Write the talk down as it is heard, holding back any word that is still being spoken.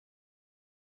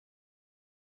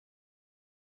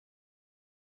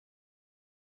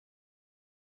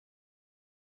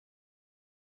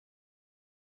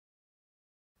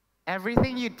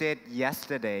Everything you did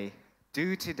yesterday,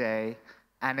 do today,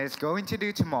 and is going to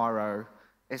do tomorrow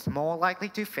is more likely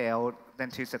to fail than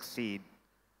to succeed.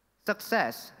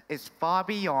 Success is far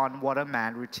beyond what a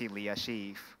man routinely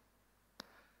achieves.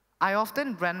 I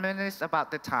often reminisce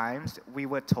about the times we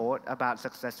were taught about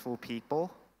successful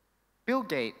people. Bill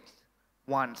Gates,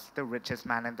 once the richest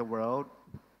man in the world.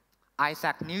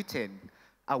 Isaac Newton,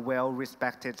 a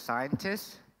well-respected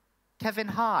scientist. Kevin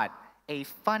Hart, a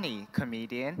funny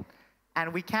comedian.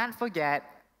 And we can't forget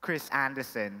Chris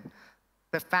Anderson,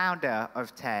 the founder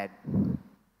of TED.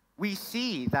 We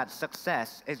see that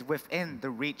success is within the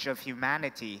reach of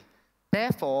humanity.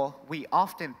 Therefore, we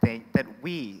often think that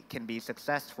we can be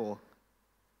successful.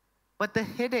 But the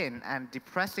hidden and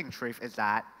depressing truth is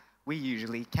that we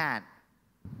usually can't.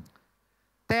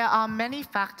 There are many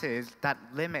factors that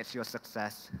limit your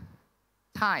success.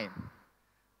 Time.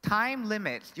 Time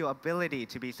limits your ability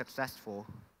to be successful.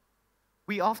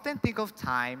 We often think of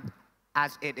time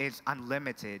as it is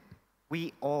unlimited.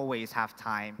 We always have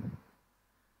time.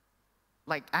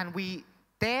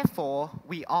 Therefore,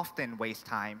 we often waste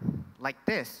time, like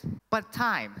this. But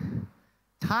time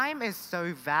is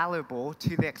so valuable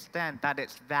to the extent that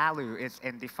its value is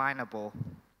indefinable.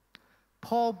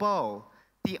 Paul Bow,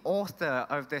 the author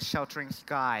of The Sheltering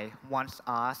Sky, once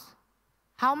asked,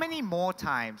 "How many more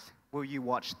times will you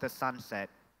watch the sunset?"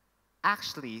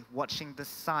 Actually, watching the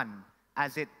sun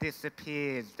as it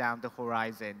disappears down the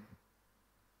horizon.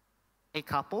 A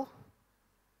couple?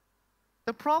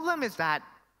 The problem is that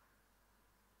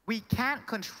we can't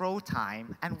control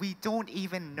time, and we don't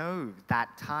even know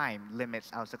that time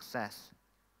limits our success.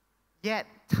 Yet,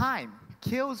 time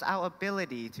kills our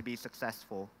ability to be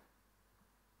successful.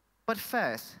 But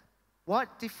first,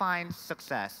 what defines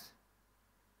success?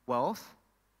 Wealth?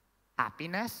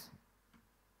 Happiness?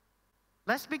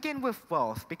 Let's begin with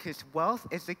wealth, because wealth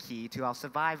is the key to our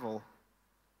survival.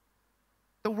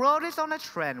 The world is on a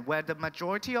trend where the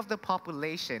majority of the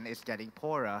population is getting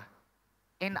poorer.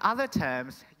 In other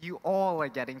terms, you all are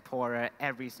getting poorer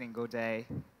every single day.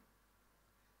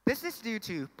 This is due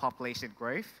to population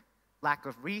growth, lack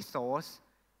of resource,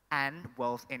 and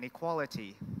wealth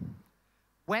inequality.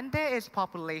 When there is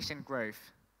population growth,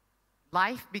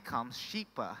 life becomes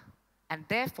cheaper, and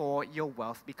therefore your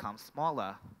wealth becomes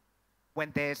smaller.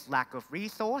 When there's lack of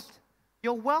resource,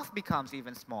 your wealth becomes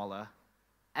even smaller.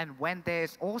 And when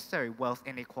there's also wealth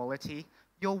inequality,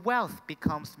 your wealth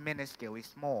becomes minusculely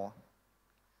small.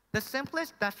 The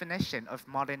simplest definition of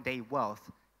modern-day wealth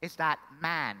is that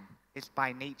man is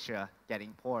by nature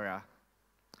getting poorer.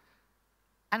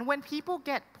 And when people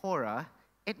get poorer,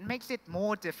 it makes it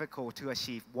more difficult to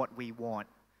achieve what we want,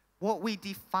 what we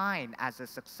define as a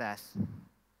success.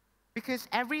 Because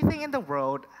everything in the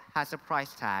world has a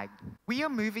price tag. We are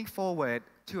moving forward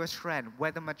to a trend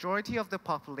where the majority of the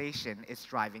population is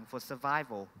striving for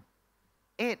survival.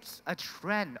 It's a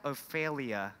trend of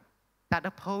failure that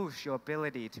opposes your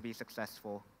ability to be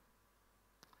successful.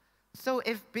 So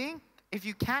if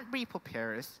you can't be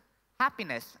prosperous,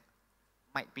 happiness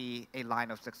might be a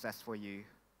line of success for you.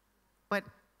 But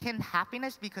can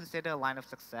happiness be considered a line of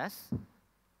success?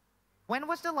 When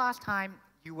was the last time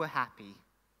you were happy?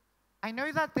 I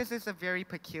know that this is a very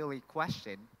peculiar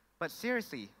question, but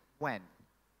seriously, when?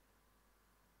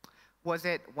 Was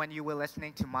it when you were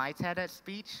listening to my TED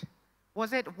speech?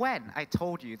 Was it when I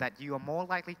told you that you are more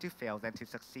likely to fail than to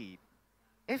succeed?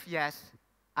 If yes,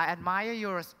 I admire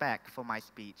your respect for my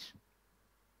speech.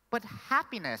 But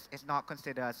happiness is not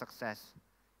considered a success.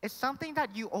 It's something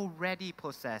that you already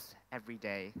possess every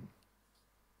day.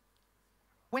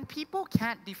 When people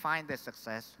can't define their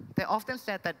success, they often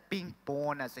said that being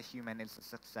born as a human is a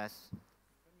success.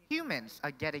 Humans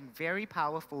are getting very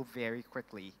powerful very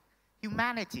quickly.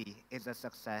 Humanity is a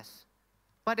success.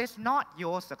 But it's not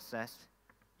your success.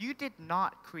 You did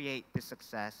not create this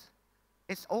success.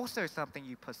 It's also something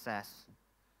you possess,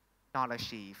 not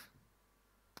achieve.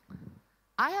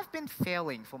 I have been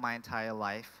failing for my entire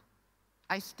life.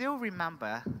 I still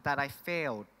remember that I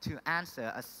failed to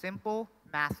answer a simple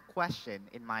math question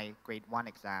in my grade 1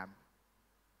 exam.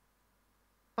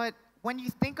 But when you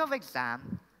think of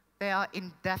exam, there are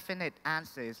indefinite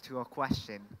answers to a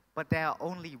question, but there are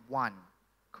only one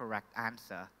correct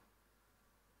answer.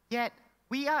 Yet,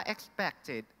 we are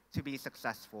expected to be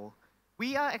successful.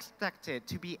 We are expected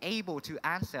to be able to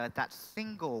answer that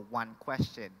single one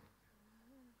question.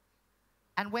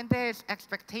 And when there is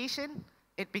expectation,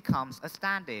 it becomes a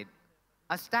standard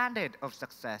of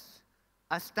success,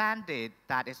 a standard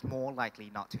that is more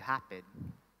likely not to happen.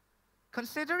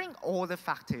 Considering all the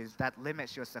factors that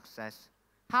limit your success,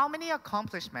 how many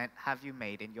accomplishments have you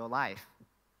made in your life?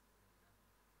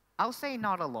 I'll say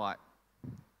not a lot.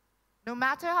 No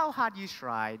matter how hard you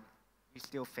tried, you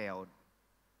still failed.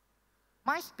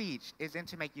 My speech isn't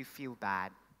to make you feel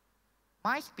bad.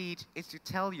 My speech is to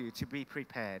tell you to be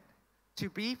prepared. To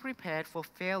be prepared for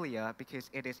failure because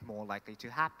it is more likely to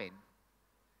happen.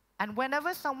 And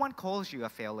whenever someone calls you a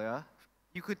failure,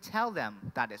 you could tell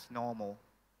them that it's normal.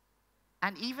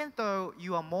 And even though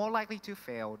you are more likely to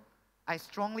fail, I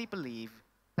strongly believe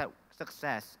that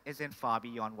success isn't far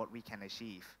beyond what we can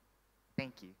achieve.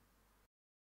 Thank you.